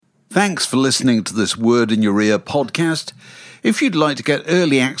Thanks for listening to this Word in Your Ear podcast. If you'd like to get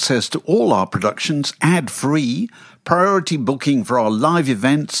early access to all our productions ad-free, priority booking for our live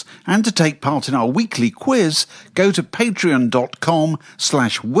events, and to take part in our weekly quiz, go to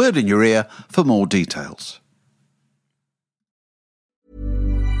patreon.com/wordinyourear for more details.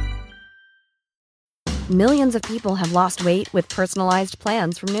 Millions of people have lost weight with personalized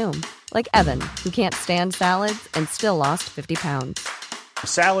plans from Noom. Like Evan, who can't stand salads and still lost 50 pounds.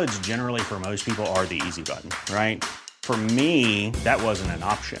 Salads generally for most people are the easy button, right? For me, that wasn't an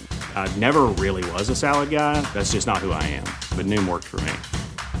option. I never really was a salad guy. That's just not who I am. But Noom worked for me.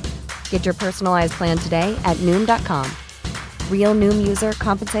 Get your personalized plan today at Noom.com. Real Noom user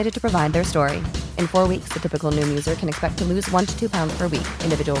compensated to provide their story. In 4 weeks, the typical Noom user can expect to lose 1 to 2 pounds per week.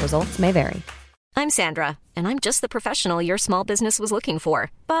 Individual results may vary. I'm Sandra, and I'm just the professional your small business was looking for.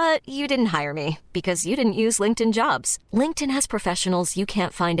 But you didn't hire me because you didn't use LinkedIn Jobs. LinkedIn has professionals you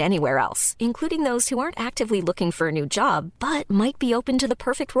can't find anywhere else, including those who aren't actively looking for a new job, but might be open to the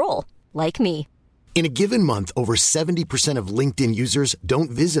perfect role, like me. In a given month, over 70% of LinkedIn users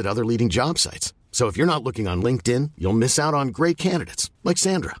don't visit other leading job sites. So if you're not looking on LinkedIn, you'll miss out on great candidates like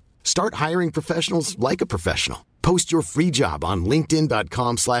Sandra. Start hiring professionals like a professional. Post your free job on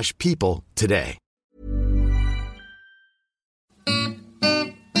linkedin.com/people today.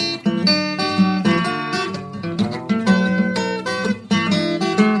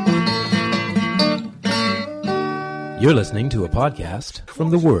 You're listening to a podcast from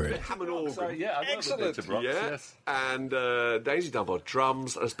The Word. Excellent. Yes. And Daisy Dunbar,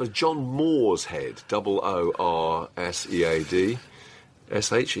 drums. I suppose John Moorshead, Oorsead,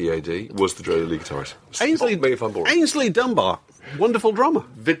 Shead, was the lead guitarist. Ainsley Dunbar, wonderful drummer.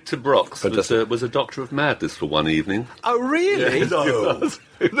 Victor Brox was a doctor of madness for one evening. Oh, really? Yeah, no.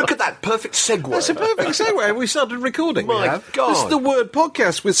 Look at that perfect segue. That's a perfect segue. We started recording. My God. This is the Word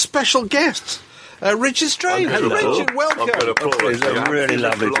podcast with special guests. Richard Strange. Richard, welcome. It's really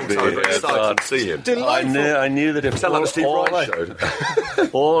lovely to be here. Excited to see him. I knew that if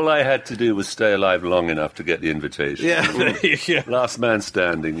all I had to do was stay alive long enough to get the invitation. Yeah. Last man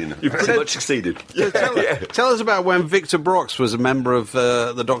standing, you know. You've pretty much succeeded. Tell us about when Victor Brox was a member of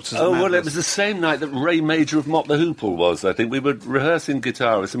the Doctors of Madness. Well, it was the same night that Ray Major of Mott the Hoople was, I think. We were rehearsing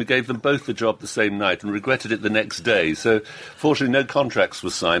guitarists, and we gave them both the job the same night and regretted it the next day. So, fortunately, no contracts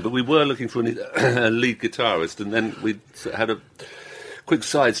were signed, but we were looking for a lead guitarist, and then we had a quick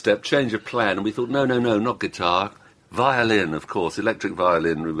sidestep, change of plan, and we thought, no, not guitar, violin, of course, electric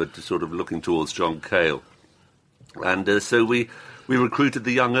violin. We were sort of looking towards John Cale, and so we recruited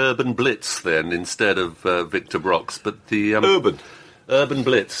the young Urban Blitz then instead of Victor Brox, but the Urban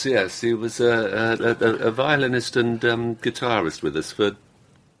Blitz, yes, he was a violinist and guitarist with us for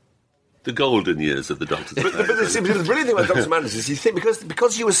the golden years of the Doctors. But the brilliant thing about Doctors of Madness is you think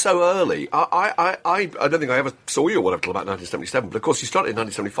because you were so early. I don't think I ever saw you or whatever till about 1977. But of course you started in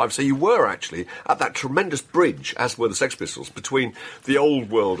 1975, so you were actually at that tremendous bridge, as were the Sex Pistols, between the old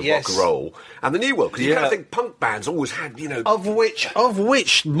world of rock and roll and the new world. Because you kind of think punk bands always had, of which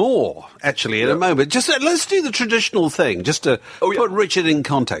more actually in a moment. Just let's do the traditional thing, just to put Richard in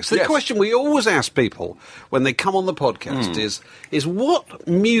context. The question we always ask people when they come on the podcast is what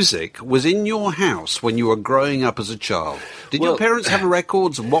music was in your house when you were growing up as a child? Did your parents have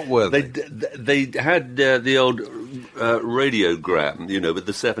records, and what were they? They had the old radiogram, with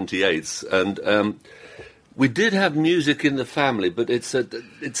the 78s, and we did have music in the family, but it's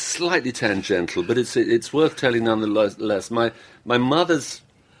slightly tangential, but it's worth telling nonetheless. My mother's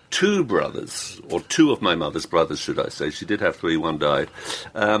two brothers, or two of my mother's brothers, should I say? She did have three. One died.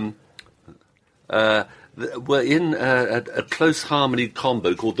 Were in a close harmony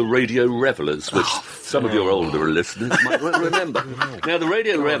combo called the Radio Revellers, which some of your older listeners might remember. Now, the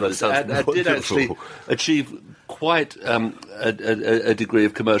Radio Revellers did actually achieve quite a degree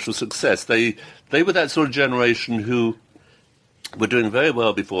of commercial success. They were that sort of generation who were doing very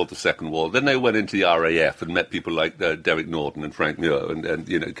well before the Second War. Then they went into the RAF and met people like Derek Norton and Frank Muir,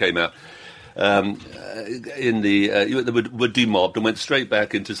 and came out in the were demobbed and went straight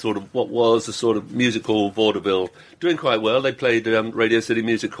back into sort of what was a sort of music hall vaudeville, doing quite well. They played Radio City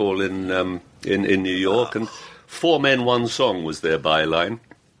Music Hall in New York, and Four Men One Song was their byline,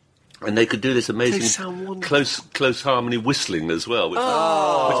 and they could do this amazing close harmony whistling as well, which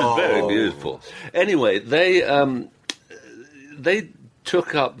was very beautiful. Anyway, they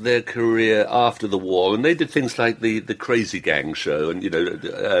took up their career after the war, and they did things like the Crazy Gang show, and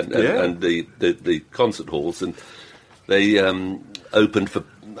the concert halls, and they opened for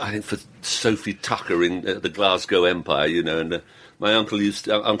Sophie Tucker in the Glasgow Empire, and my Uncle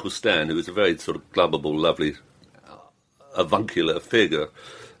Stan, who was a very sort of glubbable, lovely, avuncular figure,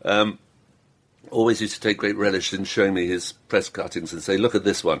 always used to take great relish in showing me his press cuttings and say, look at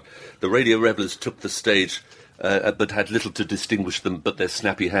this one. The Radio Revellers took the stage, but had little to distinguish them but their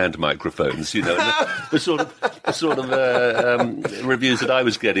snappy hand microphones, you know. the sort of reviews that I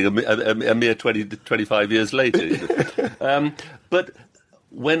was getting a mere 20 to 25 years later. You know. But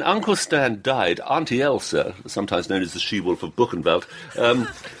when Uncle Stan died, Auntie Elsa, sometimes known as the She-Wolf of Buchenwald,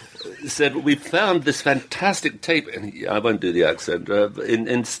 said, we found this fantastic tape, and I won't do the accent,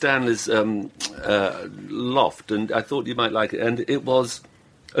 in Stanley's loft, and I thought you might like it, and it was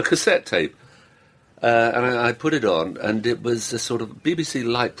a cassette tape. And I put it on, and it was a sort of BBC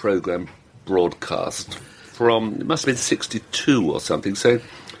Light programme broadcast from, it must have been 62 or something, saying,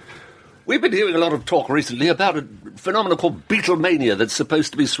 we've been hearing a lot of talk recently about a phenomenon called Beatlemania that's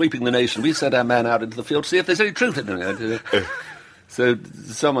supposed to be sweeping the nation. We sent our man out into the field to see if there's any truth in it. So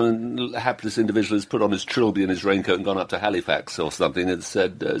someone, a hapless individual, has put on his trilby and his raincoat and gone up to Halifax or something and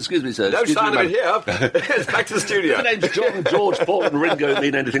said, excuse me, sir. No sign of it here. It's back to the studio. The names John, George, Paul and Ringo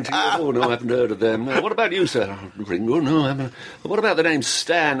mean anything to you? Oh, no, I haven't heard of them. What about you, sir? Ringo? No, I haven't. What about the names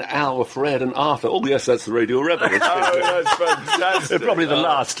Stan, Al, Fred and Arthur? Oh, yes, that's the Radio Rebel. That's fantastic. Probably the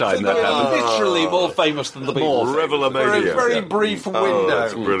last time that happened. Literally more famous than the Beatles. Revelamania. For a very brief window. Oh,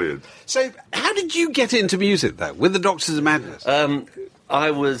 that's brilliant. So, how did you get into music, though, with the Doctors of Madness?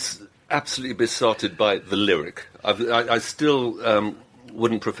 I was absolutely besotted by the lyric. I still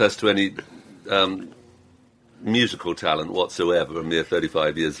wouldn't profess to any musical talent whatsoever a mere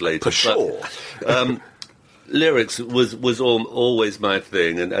 35 years later. For sure. Lyrics was always my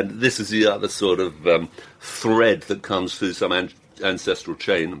thing, and this is the other sort of thread that comes through some ancestral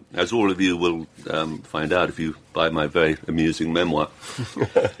chain, as all of you will find out if you buy my very amusing memoir.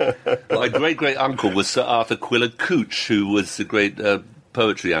 My great-great-uncle was Sir Arthur Quiller Couch, who was a great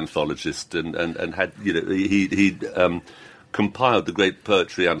poetry anthologist, and had, you know, he'd compiled the great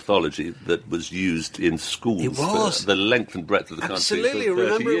poetry anthology that was used in schools for the length and breadth of the country. Absolutely, for 30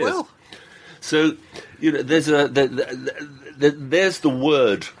 remember years. it well. So, you know, there's the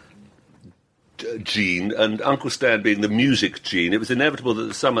word gene, and Uncle Stan being the music gene, it was inevitable that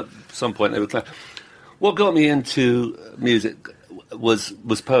at some point they would clash. What got me into music was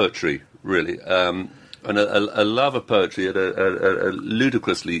poetry, really, and a love of poetry at a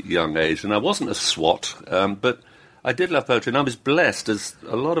ludicrously young age. And I wasn't a swot, but I did love poetry, and I was blessed, as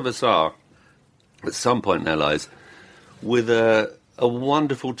a lot of us are, at some point in our lives, with a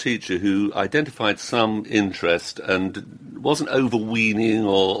wonderful teacher who identified some interest and wasn't overweening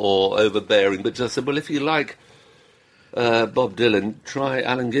or overbearing, but just said, well, if you like Bob Dylan, try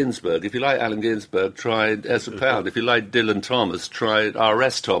Allen Ginsberg. If you like Allen Ginsberg, try Ezra Pound. If you like Dylan Thomas, try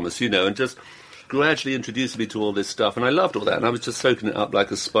R.S. Thomas, you know, and just gradually introduced me to all this stuff. And I loved all that, and I was just soaking it up like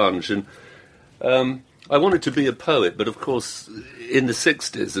a sponge. And I wanted to be a poet, but of course, in the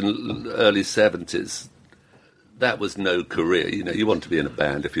 60s and early 70s, that was no career. You know, you want to be in a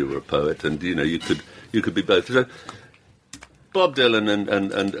band if you were a poet, and you know, you could be both. So Bob Dylan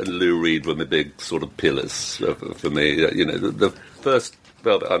and Lou Reed were my big sort of pillars for me. You know, the first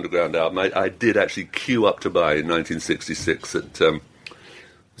Velvet Underground album I did actually queue up to buy in 1966 at.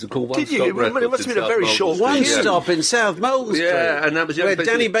 Was it called One Stop Records? It must have been a very short One Stop in South Molton Street. Yeah, and that was the where only place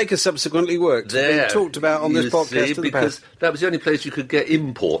Danny Baker subsequently worked. There, been talked about on this podcast in the because past. that was the only place you could get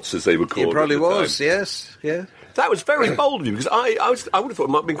imports, as they were called. It probably at the was, time. yes, yeah. That was very bold of you, because I would have thought it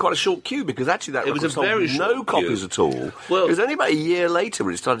might have been quite a short queue, because actually that It was record a sold very short no copies queue. at all. Well, it was only about a year later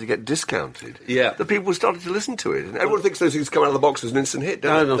when it started to get discounted. Yeah. that people started to listen to it, and everyone thinks those things come out of the box as an instant hit.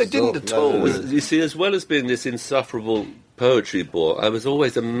 No, not they at didn't all. at all. No. You see, as well as being this insufferable poetry bore, I was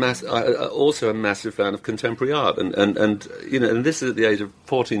always also a massive fan of contemporary art, and you know, and this is at the age of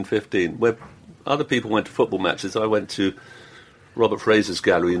 14, 15, where other people went to football matches. I went to Robert Fraser's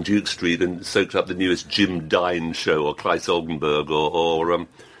gallery in Duke Street and soaked up the newest Jim Dine show, or Claes Oldenburg, or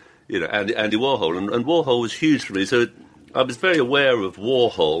you know, Andy Warhol, and Warhol was huge for me. So I was very aware of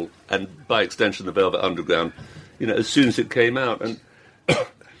Warhol, and by extension the Velvet Underground, you know, as soon as it came out.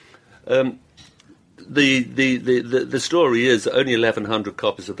 And the story is that only 1,100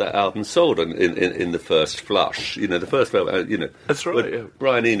 copies of that album sold in the first flush. You know, the first Velvet, you know. That's right, yeah.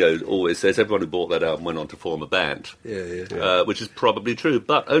 Brian Eno always says everyone who bought that album went on to form a band. Yeah. Which is probably true,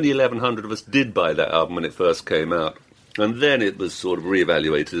 but only 1,100 of us did buy that album when it first came out. And then it was sort of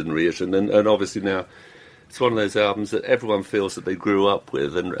reevaluated and reissued, and obviously now it's one of those albums that everyone feels that they grew up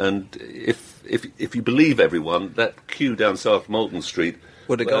with, and if you believe everyone, that queue down South Molton Street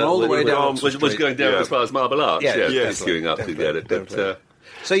would have gone all the way down. Was going down as far as Marble Arch. Yeah, queuing up to get it. But,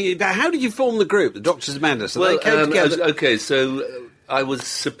 so how did you form the group, the Doctors of Madness? So they came together. Okay, so I was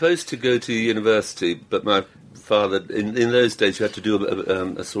supposed to go to university, but my father, in those days you had to do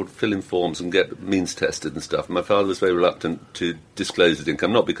a sort of fill in forms and get means tested and stuff. My father was very reluctant to disclose his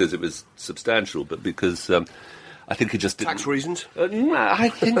income, not because it was substantial, but because I think he just didn't... Tax reasons? No, I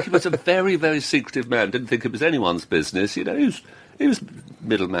think he was a very, very secretive man. Didn't think it was anyone's business. You know, he was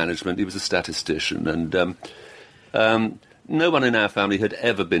middle management. He was a statistician, and no one in our family had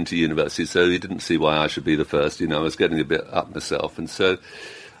ever been to university, so he didn't see why I should be the first. You know, I was getting a bit up myself, and so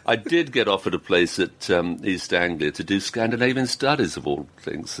I did get offered a place at East Anglia to do Scandinavian studies, of all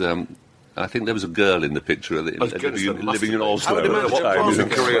things. I think there was a girl in the picture living in Oslo at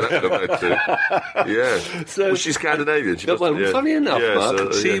the time. Yeah. So, was she Scandinavian? Funny enough,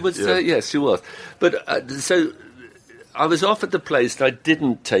 Mark, she was. Yes, she was. But so I was offered the place, and I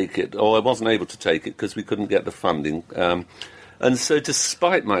didn't take it, or I wasn't able to take it because we couldn't get the funding. And so,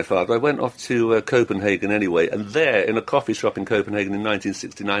 despite my father, I went off to Copenhagen anyway, and there, in a coffee shop in Copenhagen in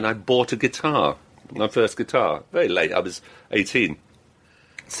 1969, I bought a guitar, my first guitar. Very late, I was 18.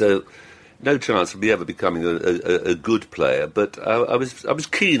 So, no chance of me ever becoming a good player, but I was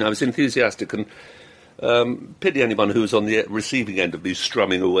keen, I was enthusiastic, and pity anyone who was on the receiving end of me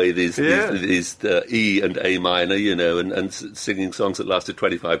strumming away these E and A minor, you know, and singing songs that lasted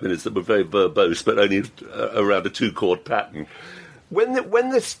 25 minutes that were very verbose, but only around a 2-chord pattern. When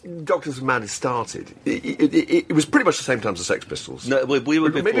this Doctors of Madness started, it was pretty much the same time as the Sex Pistols. No, we were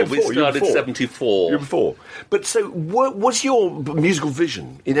before. We started 74. You were before. But so, was your musical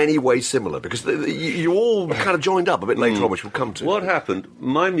vision in any way similar? Because you all kind of joined up a bit later on, which we'll come to. What happened?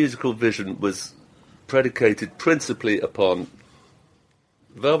 My musical vision was predicated principally upon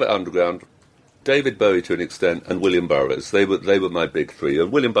Velvet Underground, David Bowie to an extent, and William Burroughs. They were my big three.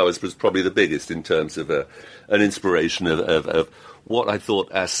 And William Burroughs was probably the biggest in terms of an inspiration of what I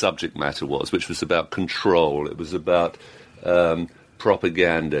thought our subject matter was, which was about control. It was about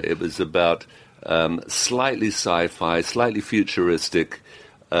propaganda. It was about slightly sci-fi, slightly futuristic.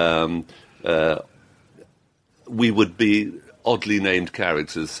 We would be oddly named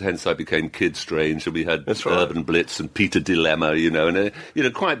characters, hence I became Kid Strange, and we had Urban Blitz and Peter Dilemma, you know, and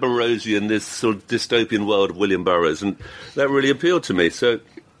quite Burroughsian, this sort of dystopian world of William Burroughs, and that really appealed to me. So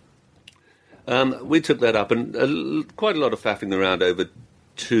we took that up, and quite a lot of faffing around over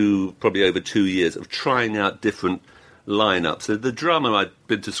 2 years of trying out different lineups. So the drummer I'd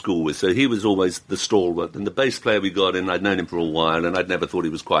been to school with, so he was always the stalwart, and the bass player we got in, I'd known him for a while, and I'd never thought he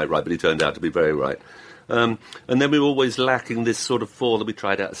was quite right, but he turned out to be very right. And then we were always lacking this sort of four that we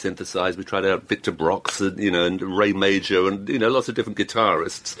tried out to synthesize. We tried out Victor Brox, and Ray Major, and lots of different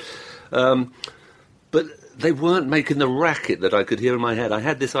guitarists. But they weren't making the racket that I could hear in my head. I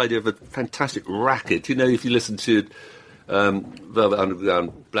had this idea of a fantastic racket. You know, if you listen to Velvet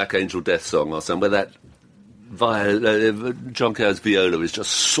Underground, Black Angel Death Song or something, where that John Cale's viola is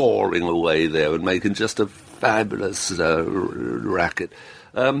just soaring away there and making just a fabulous racket.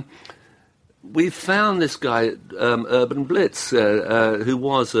 We found this guy, Urban Blitz, who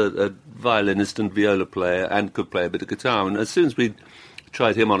was a violinist and viola player and could play a bit of guitar. And as soon as we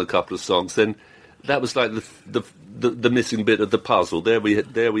tried him on a couple of songs, then that was like the missing bit of the puzzle. There we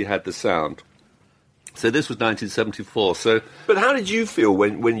had the sound. So this was 1974. But how did you feel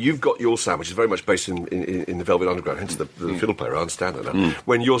when you've got your sound, which is very much based in the Velvet Underground, hence the fiddle player, I understand that now,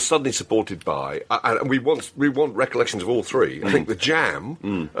 when you're suddenly supported by, and we want recollections of all three, I think the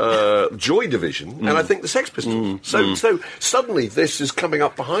Jam, Joy Division, and I think the Sex Pistols. So suddenly this is coming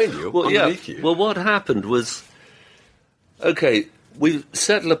up behind you, underneath you. Well, what happened was, okay, we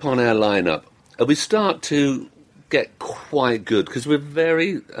settle upon our lineup, and we start to get quite good, because we're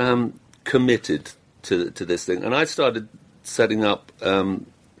very committed to this thing, and I started setting up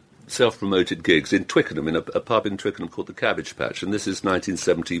self-promoted gigs in Twickenham, in a pub in Twickenham called the Cabbage Patch, and this is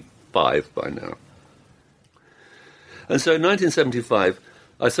 1975 by now. And so in 1975,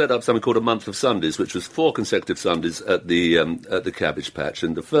 I set up something called a month of Sundays, which was 4 consecutive Sundays at the Cabbage Patch.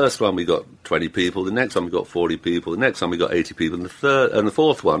 And the first one we got 20 people, the next one we got 40 people, the next one we got 80 people, and the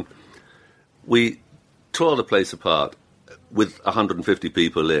fourth one we tore the place apart with 150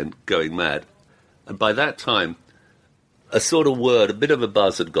 people in, going mad. And by that time, a sort of word, a bit of a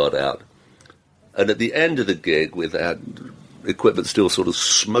buzz had got out. And at the end of the gig, with our equipment still sort of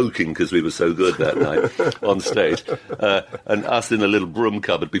smoking because we were so good that night on stage, and us in a little broom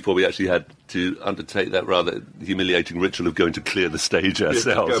cupboard before we actually had to undertake that rather humiliating ritual of going to clear the stage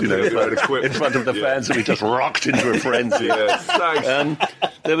ourselves, in front of the fans, and we just rocked into a frenzy.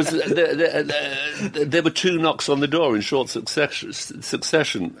 There were 2 knocks on the door in short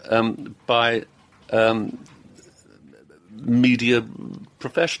succession by media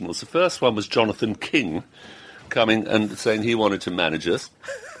professionals. The first one was Jonathan King coming and saying he wanted to manage us.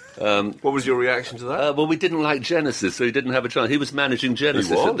 What was your reaction to that? Well, we didn't like Genesis, so he didn't have a chance. He was managing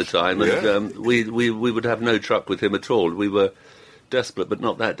Genesis at the time, and we would have no truck with him at all. We were desperate, but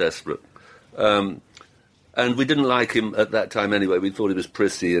not that desperate. And we didn't like him at that time anyway. We thought he was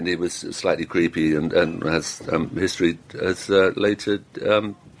prissy and he was slightly creepy, and as history has later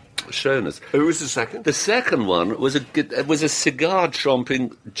shown us. Who was the second? The second one was a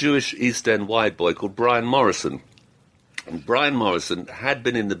cigar-chomping Jewish East End wide boy called Brian Morrison. And Brian Morrison had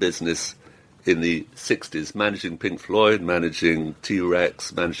been in the business in the 60s, managing Pink Floyd, managing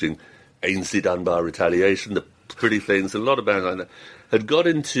T-Rex, managing Ainsley Dunbar Retaliation, the Pretty Things, a lot of bands like that. Had got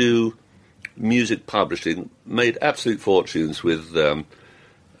into music publishing, made absolute fortunes with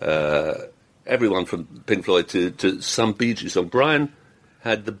everyone from Pink Floyd to some Bee Gees song. Brian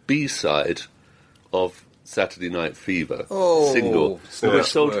had the B-side of Saturday Night Fever single, which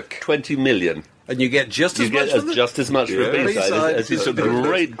sold 20 million. And you get just as much for a B-side. It's a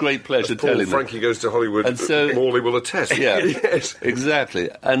great pleasure telling me. Frankie Goes to Hollywood, and so, Morley will attest. Yeah, yes. Exactly.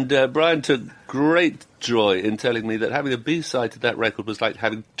 And Brian took great joy in telling me that having a B-side to that record was like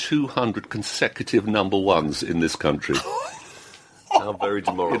having 200 consecutive number ones in this country. How very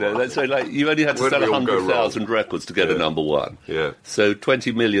demoralising. So you only had to sell 100,000 records to get a number one. Yeah. So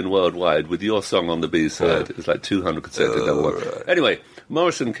 20 million worldwide with your song on the B-side. It was like 200 consecutive number one. Right. Anyway,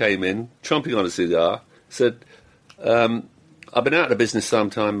 Morrison came in, chomping on a cigar, said, I've been out of business some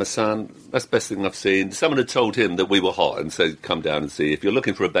time, my son. That's the best thing I've seen. Someone had told him that we were hot and said, come down and see. If you're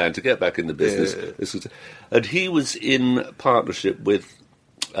looking for a band to get back in the business. This was, and he was in partnership with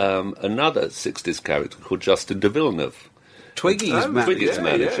another 60s character called Justin de Villeneuve. Twiggy's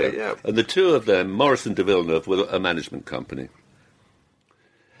manager. Yeah. And the two of them, Morris and de Villeneuve, were a management company.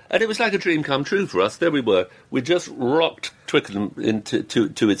 And it was like a dream come true for us. There we were. We just rocked Twickenham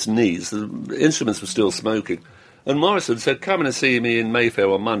to its knees. The instruments were still smoking. And Morrison said, come in and see me in Mayfair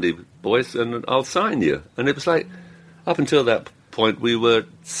on Monday, boys, and I'll sign you. And it was like, up until that point, we were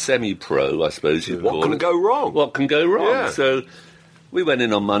semi-pro, I suppose you'd call it. What can go wrong? What can go wrong? Yeah. So we went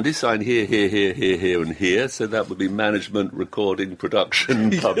in on Monday, signed here, and here. So that would be management, recording,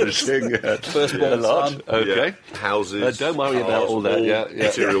 production, publishing. Firstborn a lot. son. Okay. Yeah. Houses. Don't worry about all that. Yeah.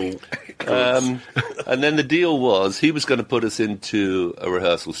 Material. And then the deal was he was going to put us into a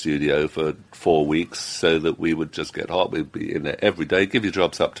rehearsal studio for 4 weeks so that we would just get hot. We'd be in there every day. Give your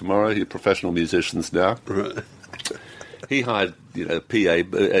jobs up tomorrow. You're professional musicians now. Right. He hired, PA.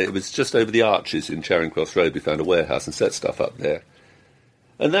 It was just over the Arches in Charing Cross Road. We found a warehouse and set stuff up there.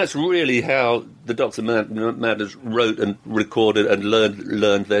 And that's really how the Dr. Madness wrote and recorded and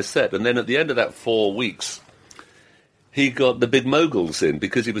learned their set. And then at the end of that 4 weeks, he got the big moguls in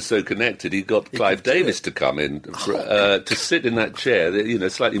because he was so connected. He got Clive Davis to come in to sit in that chair,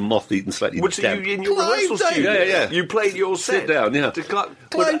 slightly moth-eaten, slightly damp. So you in your rehearsal studio? Yeah. You played your set? Sit down, yeah.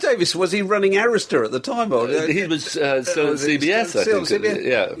 Clive Davis, was he running Arista at the time? Or, he was still at CBS, I think.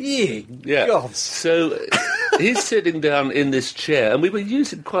 CBS? Yeah. God. So he's sitting down in this chair, and we were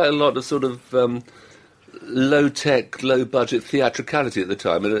using quite a lot of sort of low-tech, low-budget theatricality at the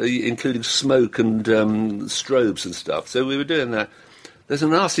time, including smoke and strobes and stuff. So we were doing that. There's a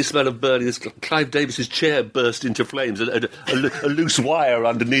nasty smell of burning as Clive Davis's chair burst into flames. A loose wire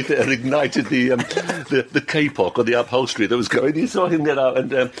underneath it had ignited the kapok or the upholstery that was going. He saw him get out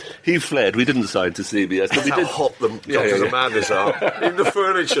and he fled. We didn't sign to CBS. But we did. How hot the Doctors of Madness are. Even the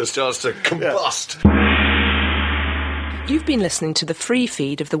furniture starts to combust. You've been listening to the free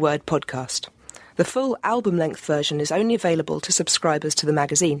feed of the Word podcast. The full album-length version is only available to subscribers to the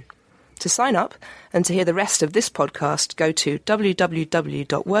magazine. To sign up and to hear the rest of this podcast, go to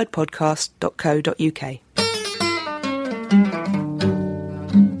www.wordpodcast.co.uk.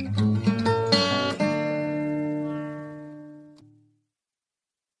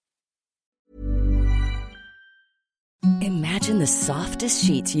 Imagine the softest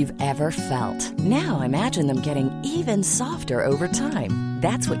sheets you've ever felt. Now imagine them getting even softer over time.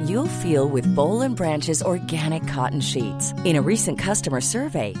 That's what you'll feel with Boll & Branch's organic cotton sheets. In a recent customer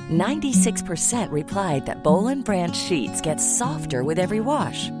survey, 96% replied that Boll & Branch sheets get softer with every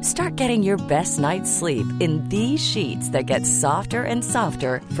wash. Start getting your best night's sleep in these sheets that get softer and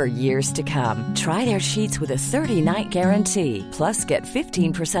softer for years to come. Try their sheets with a 30-night guarantee. Plus, get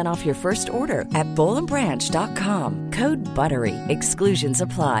 15% off your first order at bollandbranch.com. Code BUTTERY. Exclusions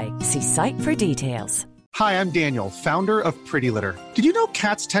apply. See site for details. Hi, I'm Daniel, founder of Pretty Litter. Did you know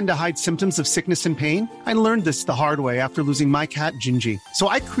cats tend to hide symptoms of sickness and pain? I learned this the hard way after losing my cat, Gingy. So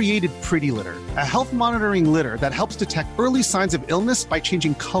I created Pretty Litter, a health monitoring litter that helps detect early signs of illness by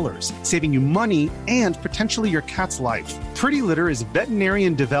changing colors, saving you money and potentially your cat's life. Pretty Litter is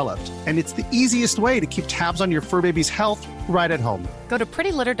veterinarian developed, and it's the easiest way to keep tabs on your fur baby's health right at home. Go to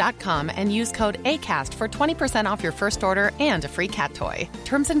prettylitter.com and use code ACAST for 20% off your first order and a free cat toy.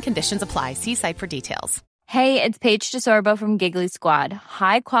 Terms and conditions apply. See site for details. Hey, it's Paige DeSorbo from Giggly Squad.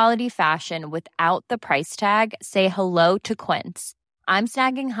 High quality fashion without the price tag. Say hello to Quince. I'm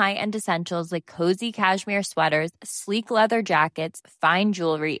snagging high-end essentials like cozy cashmere sweaters, sleek leather jackets, fine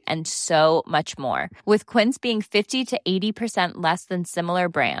jewelry, and so much more. With Quince being 50 to 80% less than similar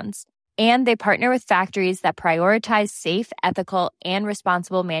brands. And they partner with factories that prioritize safe, ethical, and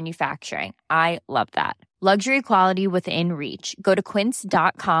responsible manufacturing. I love that. Luxury quality within reach. Go to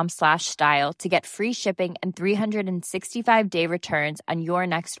quince.com/style to get free shipping and 365-day returns on your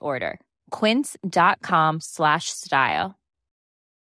next order. Quince.com/style.